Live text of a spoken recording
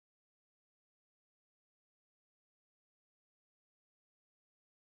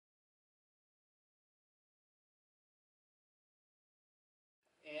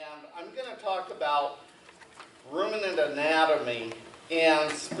and I'm going to talk about ruminant anatomy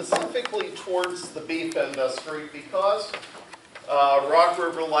and specifically towards the beef industry because Rock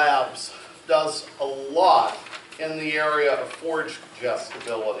River Labs does a lot in the area of forage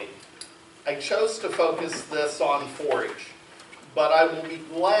digestibility. I chose to focus this on forage, but I will be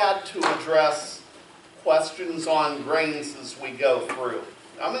glad to address questions on grains as we go through.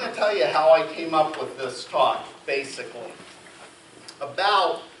 I'm going to tell you how I came up with this talk, basically.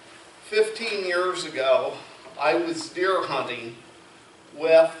 About 15 years ago, I was deer hunting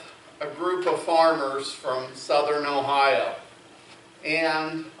with a group of farmers from southern Ohio.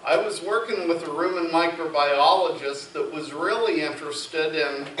 And I was working with a rumen microbiologist that was really interested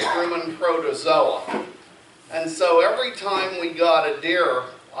in rumen protozoa. And so every time we got a deer,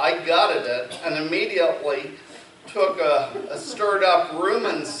 I gutted it and immediately took a stirred up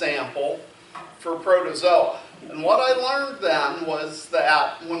rumen sample for protozoa. And what I learned then was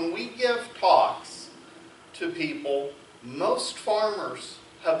that when we give talks to people, most farmers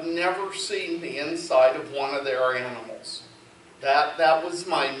have never seen the inside of one of their animals. That was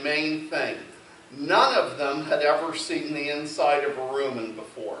my main thing. None of them had ever seen the inside of a rumen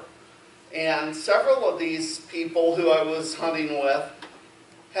before. And several of these people who I was hunting with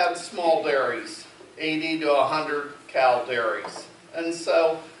had small dairies, 80 to 100 cow dairies. And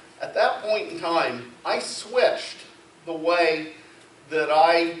so at that point in time, I switched the way that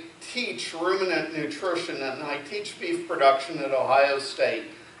I teach ruminant nutrition, and I teach beef production at Ohio State.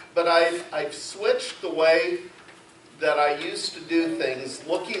 But I've switched the way that I used to do things,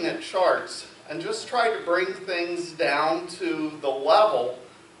 looking at charts, and just try to bring things down to the level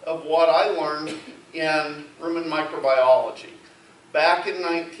of what I learned in rumen microbiology. Back in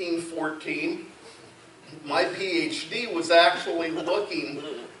 1914, my PhD was actually looking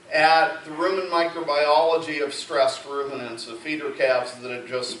at the rumen microbiology of stressed ruminants, of feeder calves that had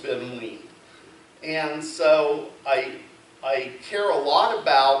just been weaned. And so I care a lot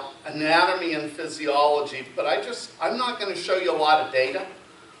about anatomy and physiology, but I'm not going to show you a lot of data.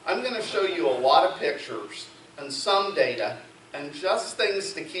 I'm going to show you a lot of pictures and some data and just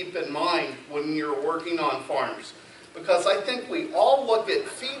things to keep in mind when you're working on farms. Because I think we all look at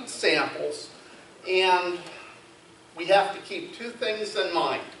feed samples and we have to keep two things in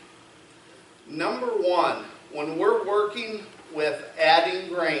mind. Number one, when we're working with adding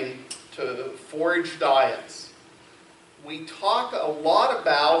grain to forage diets, we talk a lot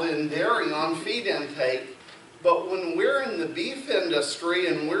about in dairy on feed intake, but when we're in the beef industry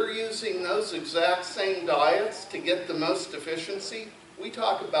and we're using those exact same diets to get the most efficiency, we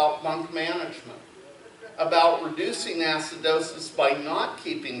talk about bunk management, about reducing acidosis by not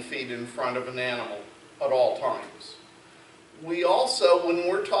keeping feed in front of an animal at all times. We also, when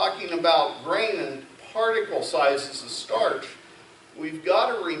we're talking about grain and particle sizes of starch, we've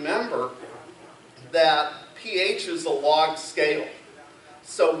got to remember that pH is a log scale.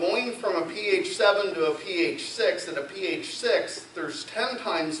 So going from a pH 7 to a pH 6, at a pH 6, there's 10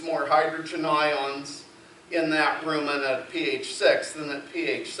 times more hydrogen ions in that rumen at a pH 6 than at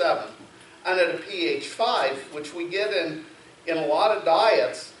pH 7. And at a pH 5, which we get in a lot of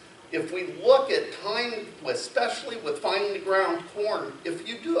diets, if we look at time, especially with finely ground corn, if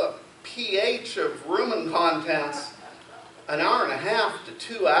you do a pH of rumen contents an hour and a half to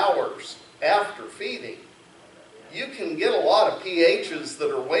 2 hours after feeding, you can get a lot of pHs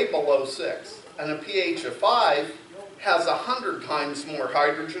that are way below 6. And a pH of 5 has 100 times more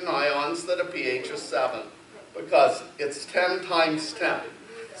hydrogen ions than a pH of 7 because it's 10 times 10.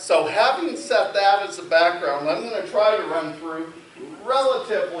 So having set that as a background, I'm going to try to run through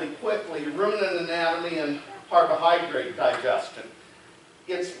relatively quickly ruminant anatomy and carbohydrate digestion.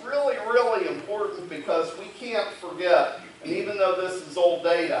 It's really, really important because we can't forget, and even though this is old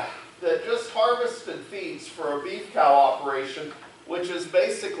data, that just harvested feeds for a beef cow operation, which is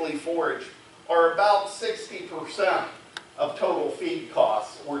basically forage, are about 60% of total feed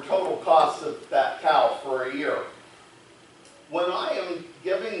costs, or total costs of that cow for a year. When I am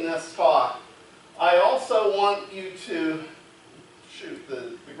giving this talk, I also want you to, shoot,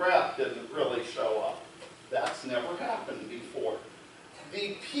 the graph didn't really show up. That's never happened before.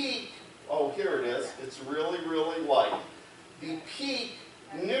 The peak, oh here it is, it's really, really light. The peak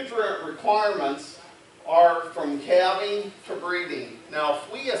nutrient requirements are from calving to breeding. Now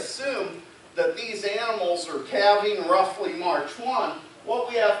if we assume that these animals are calving roughly March 1, what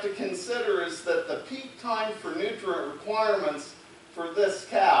we have to consider is that the peak time for nutrient requirements for this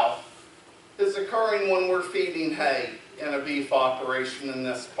cow is occurring when we're feeding hay in a beef operation in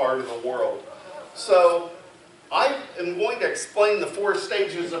this part of the world. So I am going to explain the 4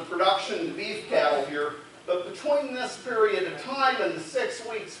 stages of production to beef cattle here But between this period of time and the 6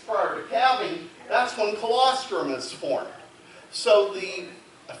 weeks prior to calving, that's when colostrum is formed. So the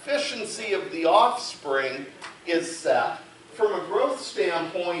efficiency of the offspring is set. From a growth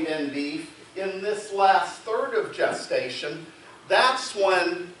standpoint in beef, in this last third of gestation, that's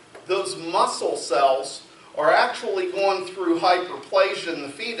when those muscle cells are actually going through hyperplasia in the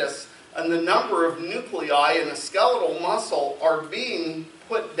fetus, and the number of nuclei in a skeletal muscle are being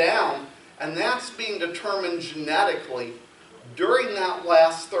put down, and that's being determined genetically during that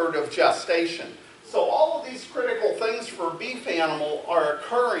last third of gestation. So all of these critical things for a beef animal are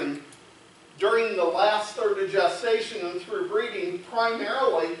occurring during the last third of gestation and through breeding,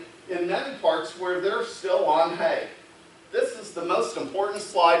 primarily in many parts where they're still on hay. This is the most important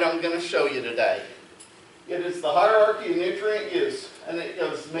slide I'm going to show you today. It is the hierarchy of nutrient use, and it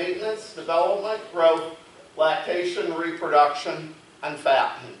goes maintenance, development, growth, lactation, reproduction, and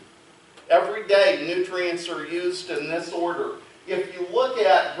fattening. Every day, nutrients are used in this order. If you look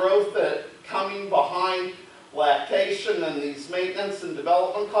at growth coming behind lactation and these maintenance and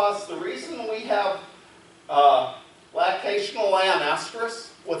development costs, the reason we have lactational lamb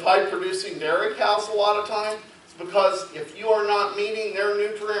estrus with high-producing dairy cows a lot of time is because if you are not meeting their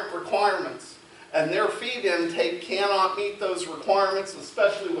nutrient requirements and their feed intake cannot meet those requirements,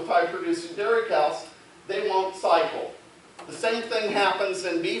 especially with high-producing dairy cows, they won't cycle. The same thing happens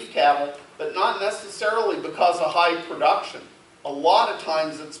in beef cattle, but not necessarily because of high production. A lot of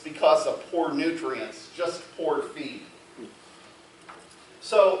times it's because of poor nutrients, just poor feed.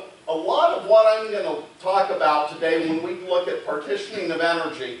 So a lot of what I'm going to talk about today when we look at partitioning of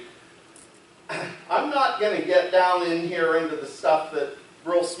energy, I'm not going to get down in here into the stuff that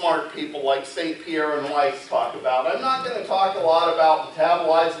real smart people like St. Pierre and Weiss talk about. I'm not going to talk a lot about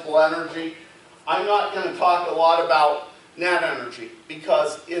metabolizable energy. I'm not going to talk a lot about net energy,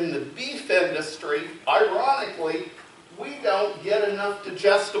 because in the beef industry, ironically, we don't get enough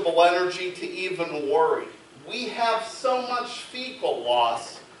digestible energy to even worry. We have so much fecal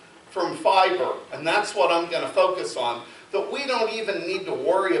loss from fiber, and that's what I'm going to focus on, that we don't even need to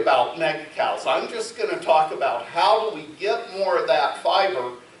worry about mega cows. I'm just going to talk about how do we get more of that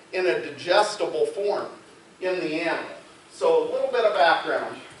fiber in a digestible form in the animal. So a little bit of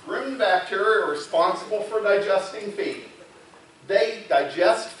background. Ruminant bacteria are responsible for digesting feed. They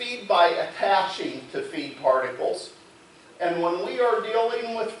digest feed by attaching to feed particles. And when we are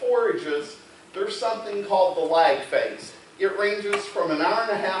dealing with forages, there's something called the lag phase. It ranges from 1.5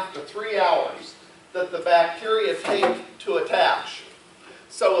 hours to 3 hours that the bacteria take to attach.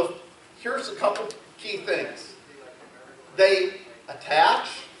 So here's a couple key things. They attach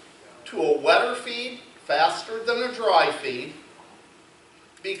to a wetter feed faster than a dry feed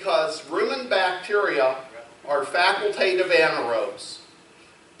because rumen bacteria are facultative anaerobes.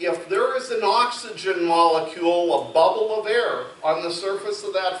 If there is an oxygen molecule, a bubble of air on the surface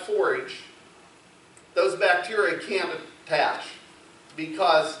of that forage, those bacteria can't attach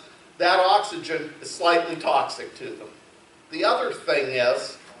because that oxygen is slightly toxic to them. The other thing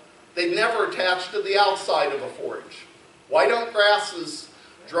is, they never attach to the outside of a forage. Why don't grasses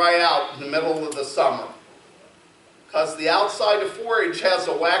dry out in the middle of the summer? Because the outside of forage has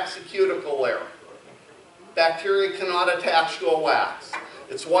a waxy cuticle layer. Bacteria cannot attach to a wax.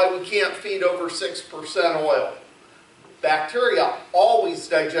 It's why we can't feed over 6% oil. Bacteria always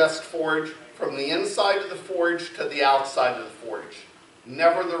digest forage from the inside of the forage to the outside of the forage,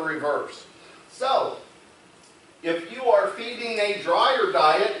 never the reverse. So, if you are feeding a drier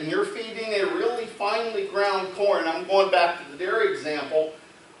diet and you're feeding a really finely ground corn, I'm going back to the dairy example,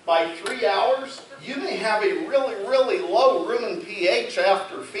 by 3 hours, you may have a really, really low rumen pH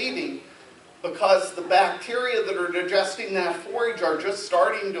after feeding because the bacteria that are digesting that forage are just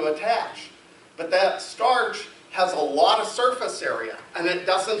starting to attach. But that starch has a lot of surface area and it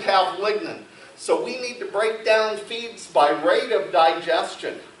doesn't have lignin. So we need to break down feeds by rate of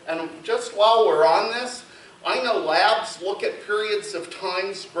digestion. And just while we're on this, I know labs look at periods of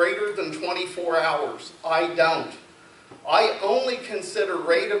times greater than 24 hours. I don't. I only consider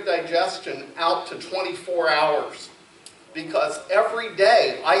rate of digestion out to 24 hours. Because every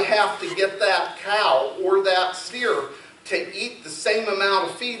day I have to get that cow or that steer to eat the same amount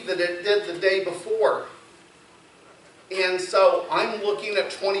of feed that it did the day before. And so I'm looking at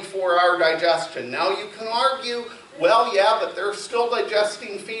 24-hour digestion. Now you can argue, well, yeah, but they're still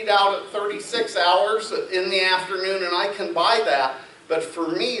digesting feed out at 36 hours in the afternoon, and I can buy that. But for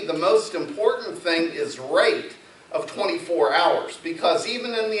me, the most important thing is rate of 24 hours. Because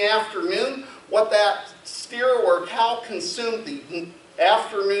even in the afternoon, what that steer or cow consumed the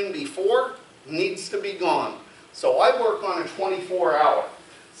afternoon before needs to be gone. So I work on a 24-hour.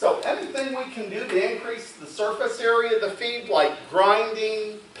 So anything we can do to increase the surface area of the feed, like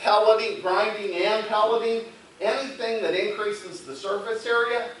grinding, pelleting, grinding and pelleting, anything that increases the surface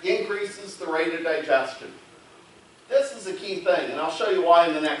area increases the rate of digestion. This is a key thing, and I'll show you why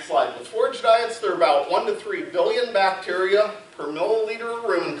in the next slide. With forage diets, there are about 1 to 3 billion bacteria per milliliter of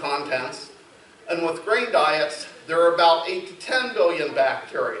rumen contents, and with grain diets, there are about 8 to 10 billion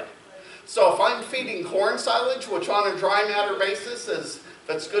bacteria. So if I'm feeding corn silage, which on a dry matter basis is,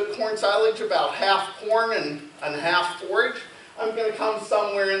 if it's good corn silage, about half corn and half forage, I'm going to come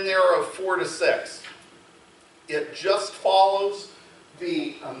somewhere in there of 4 to 6. It just follows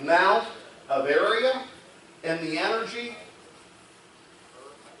the amount of area and the energy.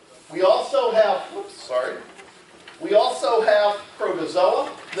 We also have, we also have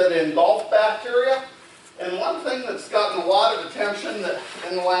protozoa that engulf bacteria. And one thing that's gotten a lot of attention that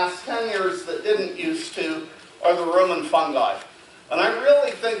in the last 10 years that didn't used to are the rumen fungi. And I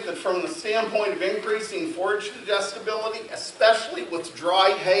really think that from the standpoint of increasing forage digestibility, especially with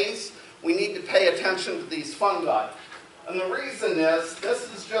dry haze, we need to pay attention to these fungi. And the reason is, this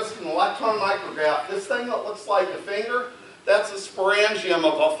is just an electron micrograph. This thing that looks like a finger, that's a sporangium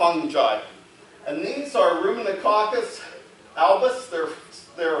of a fungi. And these are Ruminococcus albus.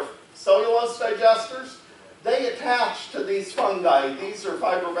 They're cellulose digesters. They attach to these fungi. These are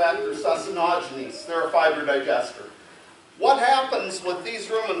Fibrobacter succinogenies. They're a fiber digester. What happens with these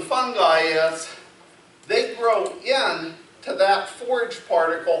rumen fungi is they grow in to that forage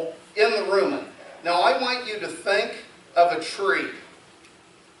particle in the rumen. Now I want you to think of a tree.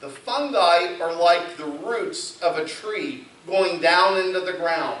 The fungi are like the roots of a tree going down into the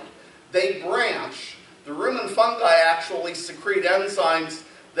ground. They branch. The rumen fungi actually secrete enzymes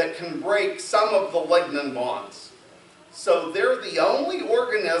that can break some of the lignin bonds. So they're the only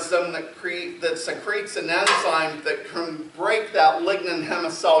organism that secretes an enzyme that can break that lignin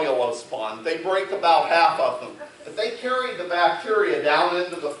hemicellulose bond. They break about half of them. But they carry the bacteria down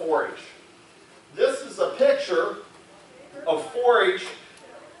into the forage. This is a picture of forage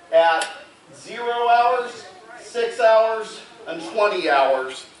at 0 hours, 6 hours, and 20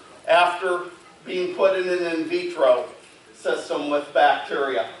 hours after being put in an in vitro system with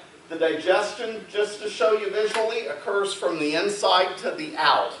bacteria. The digestion, just to show you visually, occurs from the inside to the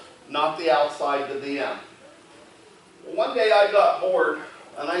out, not the outside to the in. One day I got bored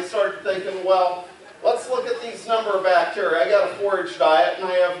and I started thinking, well, let's look at these number of bacteria. I got a forage diet and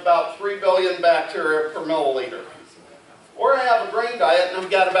I have about 3 billion bacteria per milliliter. Or I have a grain diet and I've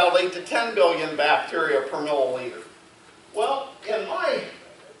got about 8 to 10 billion bacteria per milliliter. Well, in my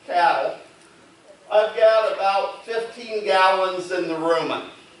cattle, I've got about 15 gallons in the rumen.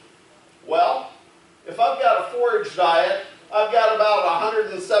 Well, if I've got a forage diet, I've got about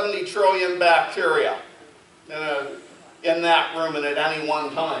 170 trillion bacteria in that rumen at any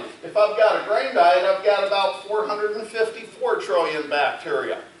one time. If I've got a grain diet, I've got about 454 trillion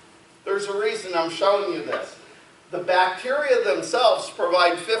bacteria. There's a reason I'm showing you this. The bacteria themselves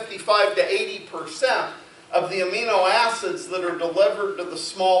provide 55 to 80% of the amino acids that are delivered to the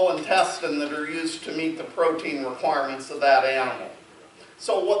small intestine that are used to meet the protein requirements of that animal.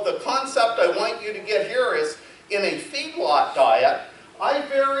 So what the concept I want you to get here is, in a feedlot diet, I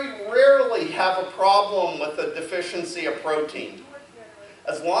very rarely have a problem with a deficiency of protein.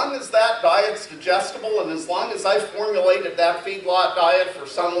 As long as that diet's digestible and as long as I formulated that feedlot diet for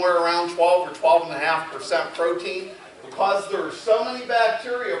somewhere around 12 or 12.5% protein, because there are so many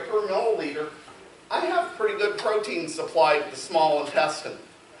bacteria per milliliter, I have pretty good protein supply to the small intestine.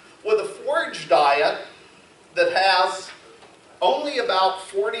 With a forage diet that has only about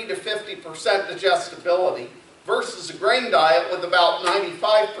 40 to 50% digestibility versus a grain diet with about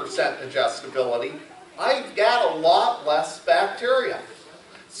 95% digestibility, I've got a lot less bacteria.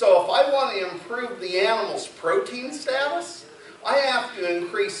 So if I want to improve the animal's protein status, I have to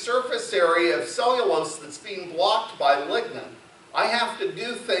increase surface area of cellulose that's being blocked by lignin. I have to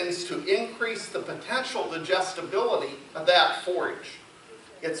do things to increase the potential digestibility of that forage.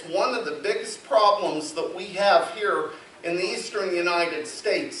 It's one of the biggest problems that we have here in the eastern United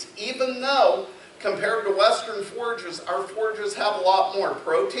States. Even though, compared to western forages, our forages have a lot more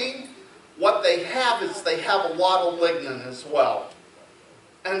protein, what they have is they have a lot of lignin as well.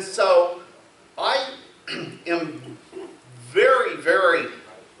 And so I am very, very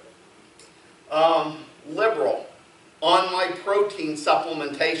liberal on my protein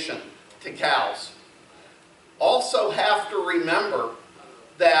supplementation to cows. Also have to remember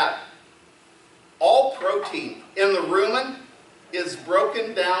that all protein in the rumen is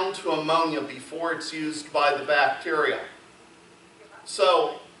broken down to ammonia before it's used by the bacteria.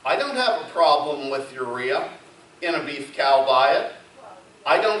 So I don't have a problem with urea in a beef cow diet.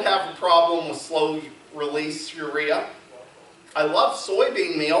 I don't have a problem with slow release urea. I love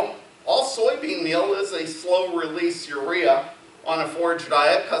soybean meal. All soybean meal is a slow release urea on a forage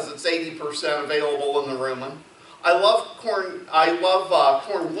diet because it's 80% available in the rumen. I love corn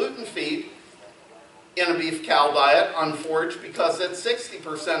gluten feed in a beef cow diet on forage because it's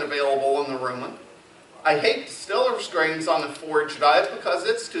 60% available in the rumen. I hate distiller's grains on a forage diet because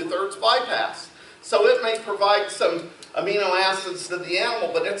it's 2/3 bypass. So it may provide some amino acids to the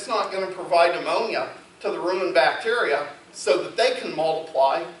animal, but it's not going to provide ammonia to the rumen bacteria so that they can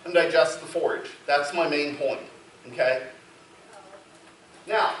multiply and digest the forage. That's my main point, okay?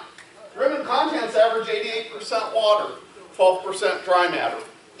 Now, rumen contents average 88% water, 12% dry matter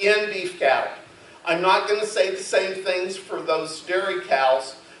in beef cattle. I'm not going to say the same things for those dairy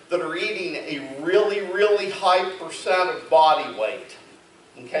cows that are eating a really, really high percent of body weight.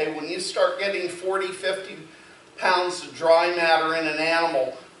 Okay, when you start getting 40, 50 pounds of dry matter in an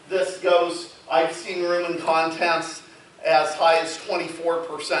animal, this goes, I've seen rumen contents as high as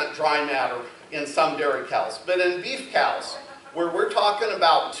 24% dry matter in some dairy cows. But in beef cows, where we're talking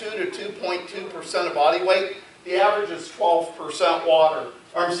about 2 to 2.2% of body weight, the average is 12% water.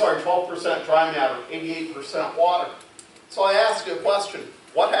 Or I'm sorry, 12% dry matter, 88% water. So I ask you a question.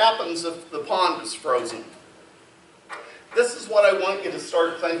 What happens if the pond is frozen? This is what I want you to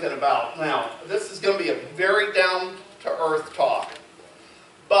start thinking about. Now, this is going to be a very down-to-earth talk.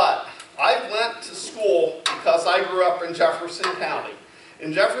 But I went to school because I grew up in Jefferson County.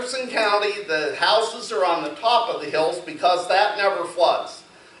 In Jefferson County, the houses are on the top of the hills because that never floods.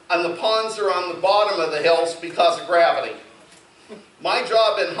 And the ponds are on the bottom of the hills because of gravity. My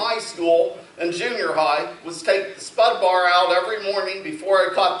job in high school and junior high was take the spud bar out every morning before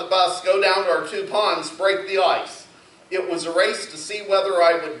I caught the bus, go down to our 2 ponds, break the ice. It was a race to see whether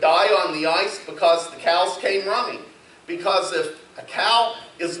I would die on the ice because the cows came running. Because if a cow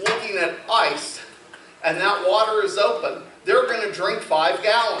is looking at ice and that water is open, they're going to drink 5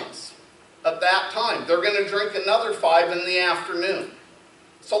 gallons at that time. They're going to drink another 5 in the afternoon.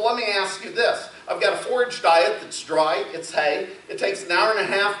 So let me ask you this. I've got a forage diet that's dry, it's hay. It takes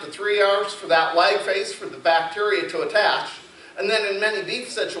 1.5 hours to 3 hours for that lag phase for the bacteria to attach. And then in many beef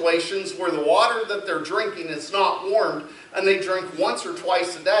situations where the water that they're drinking is not warmed and they drink once or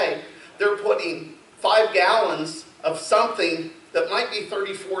twice a day, they're putting 5 gallons of something that might be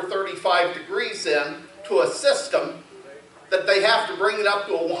 34, 35 degrees in to a system that they have to bring it up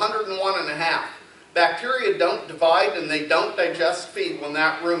to 101.5. Bacteria don't divide and they don't digest feed when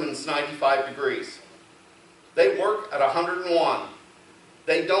that rumen's 95 degrees. They work at 101.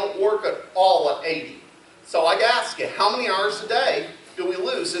 They don't work at all at 80. So I'd ask you, how many hours a day do we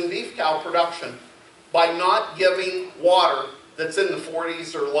lose in beef cow production by not giving water that's in the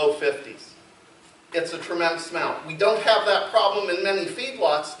 40s or low 50s? It's a tremendous amount. We don't have that problem in many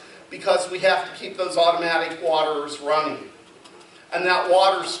feedlots because we have to keep those automatic waters running. And that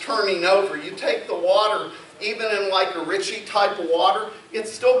water's turning over. You take the water, even in like a Ritchie type of water,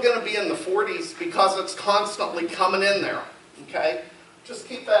 it's still going to be in the 40s because it's constantly coming in there. Okay? Just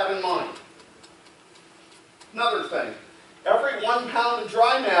keep that in mind. Another thing, every 1 pound of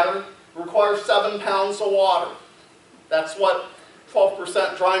dry matter requires 7 pounds of water. That's what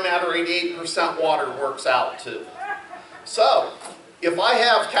 12% dry matter, 88% water works out to. So, if I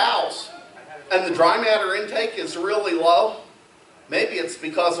have cows and the dry matter intake is really low, maybe it's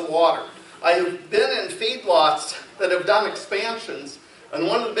because of water. I've been in feedlots that have done expansions, and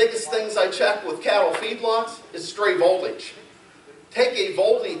one of the biggest things I check with cattle feedlots is stray voltage. Take a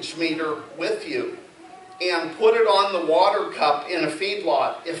voltage meter with you and put it on the water cup in a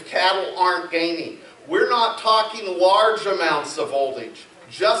feedlot if cattle aren't gaining. We're not talking large amounts of voltage.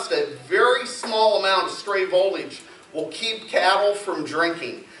 Just a very small amount of stray voltage will keep cattle from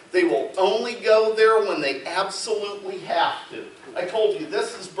drinking. They will only go there when they absolutely have to. I told you,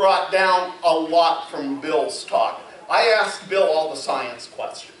 this is brought down a lot from Bill's talk. I asked Bill all the science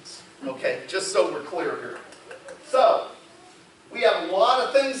questions, okay, just so we're clear here. So, we have a lot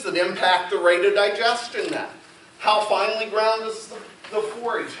of things that impact the rate of digestion then. How finely ground is the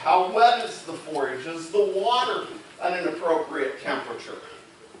forage? How wet is the forage? Is the water at an appropriate temperature?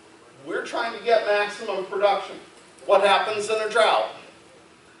 We're trying to get maximum production. What happens in a drought?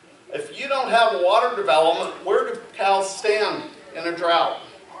 If you don't have water development, where do cows stand in a drought?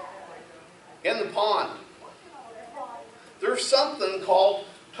 In the pond. There's something called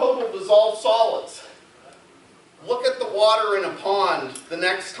total dissolved solids. Look at the water in a pond the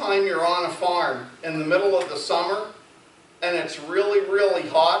next time you're on a farm in the middle of the summer and it's really, really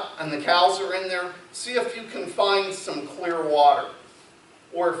hot and the cows are in there. See if you can find some clear water.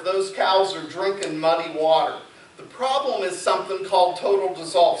 Or if those cows are drinking muddy water. The problem is something called total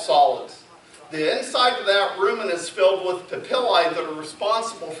dissolved solids. The inside of that rumen is filled with papillae that are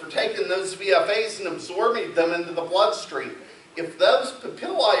responsible for taking those VFAs and absorbing them into the bloodstream. If those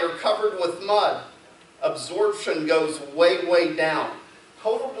papillae are covered with mud, absorption goes way, way down.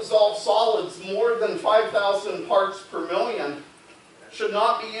 Total dissolved solids more than 5,000 parts per million should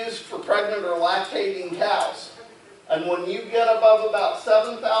not be used for pregnant or lactating cows. And when you get above about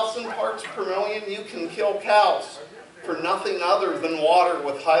 7,000 parts per million, you can kill cows for nothing other than water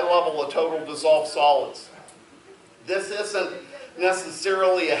with high level of total dissolved solids. This isn't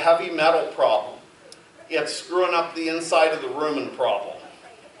necessarily a heavy metal problem. It's screwing up the inside of the rumen problem.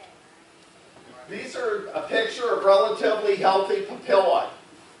 These are a picture of relatively healthy papillae.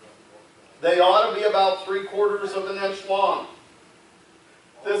 They ought to be about 3/4 of an inch long.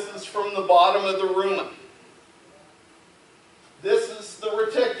 This is from the bottom of the rumen. This is the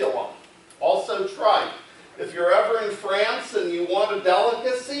reticulum, also tripe. If you're ever in France and you want a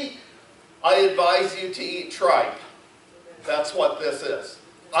delicacy, I advise you to eat tripe. That's what this is.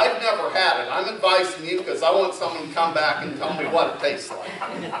 I've never had it. I'm advising you because I want someone to come back and tell me what it tastes like.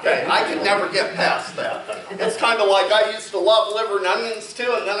 Okay, I could never get past that. It's kind of like I used to love liver and onions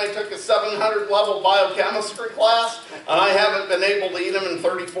too, and then I took a 700 level biochemistry class, and I haven't been able to eat them in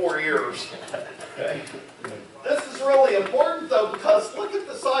 34 years. Okay. This is really important though, because look at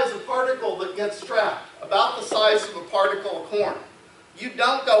the size of particle that gets trapped, about the size of a particle of corn. You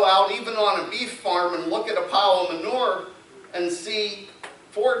don't go out even on a beef farm and look at a pile of manure and see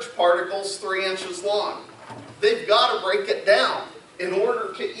forage particles 3 inches long. They've got to break it down in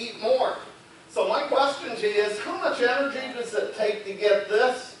order to eat more. So my question to you is, how much energy does it take to get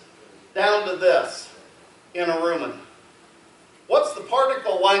this down to this in a rumen? What's the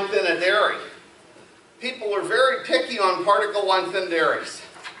particle length in a dairy? People are very picky on particle length in dairies,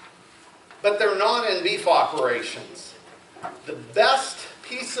 but they're not in beef operations. The best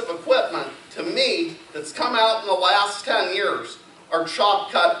piece of equipment, to me, that's come out in the last 10 years are chop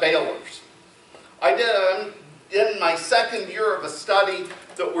cut balers. I did in my second year of a study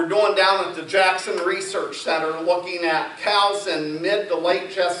that we're doing down at the Jackson Research Center looking at cows in mid to late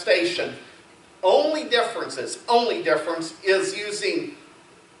gestation. Only difference is using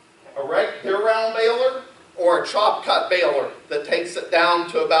a regular round baler or a chop cut baler that takes it down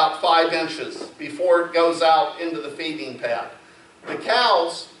to about 5 inches before it goes out into the feeding pad. The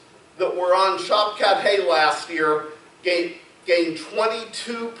cows that were on chop cut hay last year gained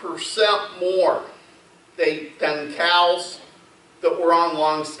 22% more than cows that were on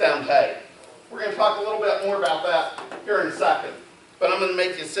long stem hay. We're going to talk a little bit more about that here in a second. But I'm going to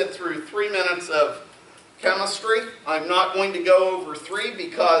make you sit through 3 minutes of chemistry. I'm not going to go over 3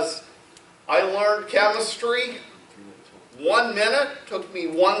 because I learned chemistry 1 minute, took me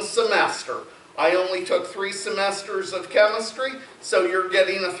 1 semester. I only took 3 semesters of chemistry, so you're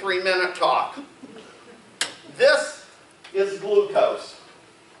getting a 3-minute talk. This is glucose,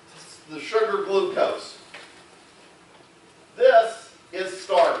 the sugar glucose. This is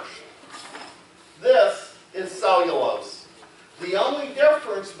starch. This is cellulose. The only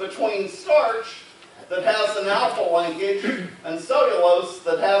difference between starch that has an alpha linkage and cellulose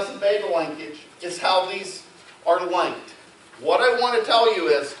that has a beta linkage is how these are linked. What I want to tell you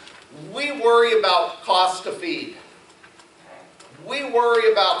is we worry about cost to feed. We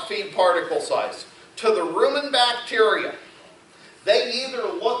worry about feed particle size. To the rumen bacteria, they either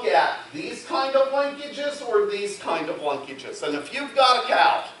look at these kind of linkages or these kind of linkages. And if you've got a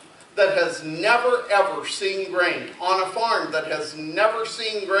cow that has never ever seen grain, on a farm that has never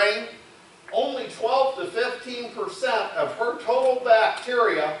seen grain, only 12 to 15% of her total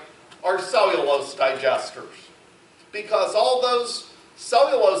bacteria are cellulose digesters. Because all those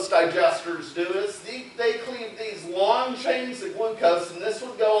cellulose digesters do is they cleave these long chains of glucose, and this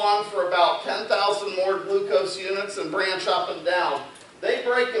would go on for about 10,000 more glucose units and branch up and down. They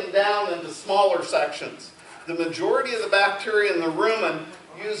break them down into smaller sections. The majority of the bacteria in the rumen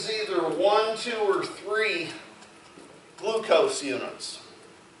use either 1, 2, or 3 glucose units.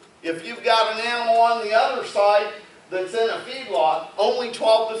 If you've got an animal on the other side that's in a feedlot, only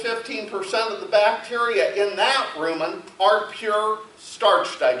 12 to 15% of the bacteria in that rumen are pure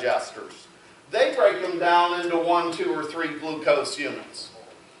starch digesters. They break them down into 1, 2, or 3 glucose units.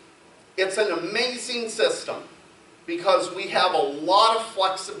 It's an amazing system because we have a lot of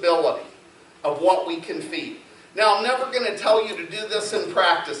flexibility of what we can feed. Now, I'm never going to tell you to do this in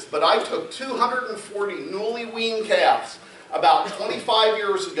practice, but I took 240 newly weaned calves about 25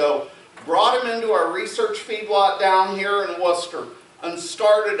 years ago, brought them into our research feedlot down here in Worcester, and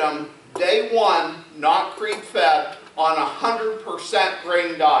started them day 1, not creep fed, on a 100%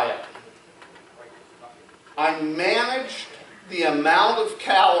 grain diet. I managed the amount of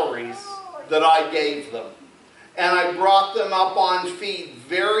calories that I gave them. And I brought them up on feed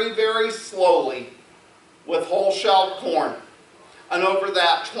very, very slowly with whole-shelled corn. And over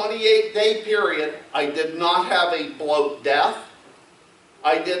that 28-day period, I did not have a bloat death.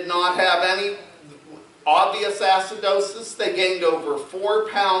 I did not have any obvious acidosis. They gained over 4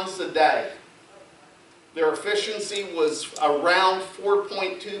 pounds a day. Their efficiency was around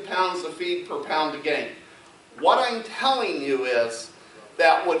 4.2 pounds of feed per pound of gain. What I'm telling you is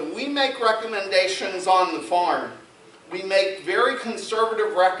that when we make recommendations on the farm, we make very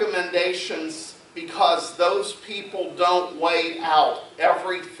conservative recommendations because those people don't weigh out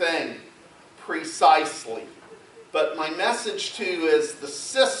everything precisely. But my message to you is the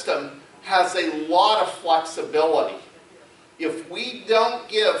system has a lot of flexibility. If we don't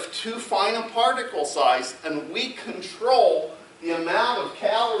give too fine a particle size and we control the amount of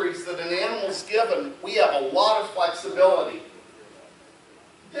calories that an animal's given, we have a lot of flexibility.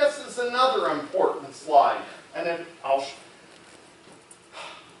 This is another important slide. And if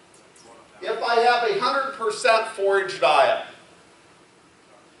I have a 100% forage diet,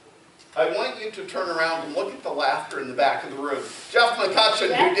 I want you to turn around and look at the laughter in the back of the room. Jeff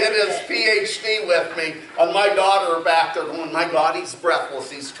McCutcheon, who did his PhD with me, and my daughter are back there going, my God, he's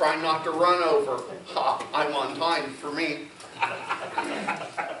breathless. He's trying not to run over. Ha, I'm on time for me.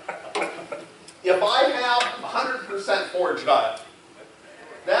 If I have a 100% forage diet,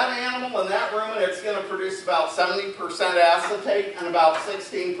 that animal in that ruminant, it's going to produce about 70% acetate and about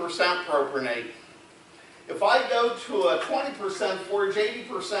 16% propionate. If I go to a 20% forage,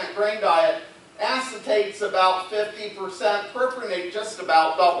 80% grain diet, acetate's about 50%, propionate just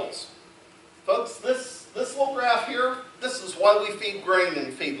about doubles. Folks, this little graph here, this is why we feed grain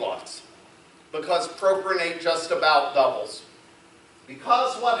in feedlots, because propionate just about doubles.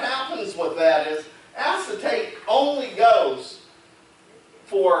 Because what happens with that is acetate only goes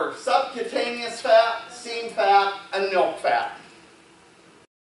for subcutaneous fat, seam fat, and milk fat.